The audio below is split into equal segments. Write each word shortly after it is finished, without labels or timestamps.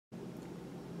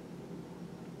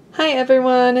Hi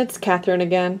everyone, it's Catherine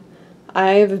again.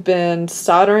 I've been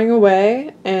soldering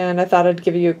away and I thought I'd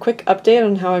give you a quick update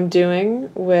on how I'm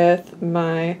doing with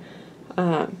my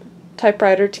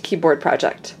typewriter to keyboard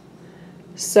project.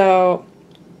 So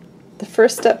the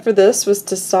first step for this was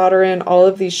to solder in all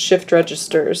of these shift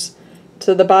registers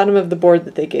to the bottom of the board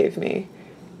that they gave me.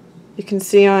 You can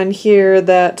see on here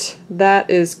that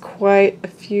is quite a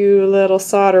few little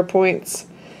solder points.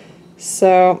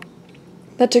 So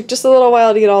that took just a little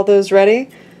while to get all those ready,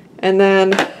 and then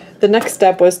the next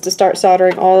step was to start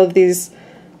soldering all of these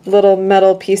little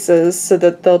metal pieces so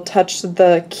that they'll touch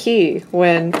the key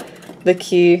when the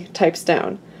key types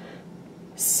down.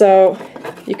 So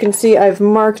you can see I've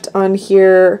marked on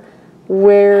here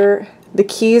where the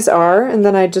keys are, and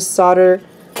then I just solder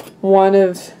one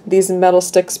of these metal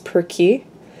sticks per key.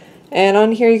 And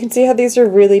on here you can see how these are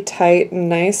really tight and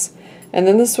nice, and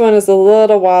then this one is a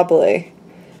little wobbly.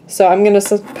 So I'm going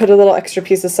to put a little extra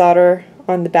piece of solder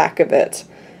on the back of it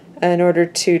in order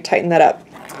to tighten that up.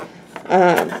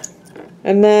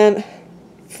 And then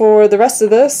for the rest of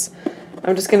this,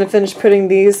 I'm just going to finish putting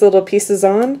these little pieces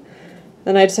on.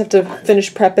 Then I just have to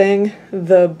finish prepping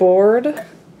the board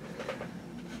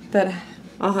that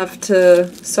I'll have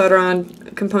to solder on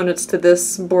components to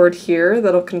this board here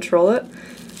that'll control it.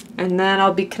 And then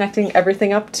I'll be connecting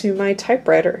everything up to my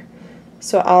typewriter.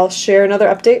 So I'll share another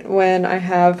update when I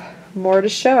have more to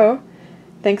show.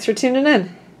 Thanks for tuning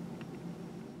in.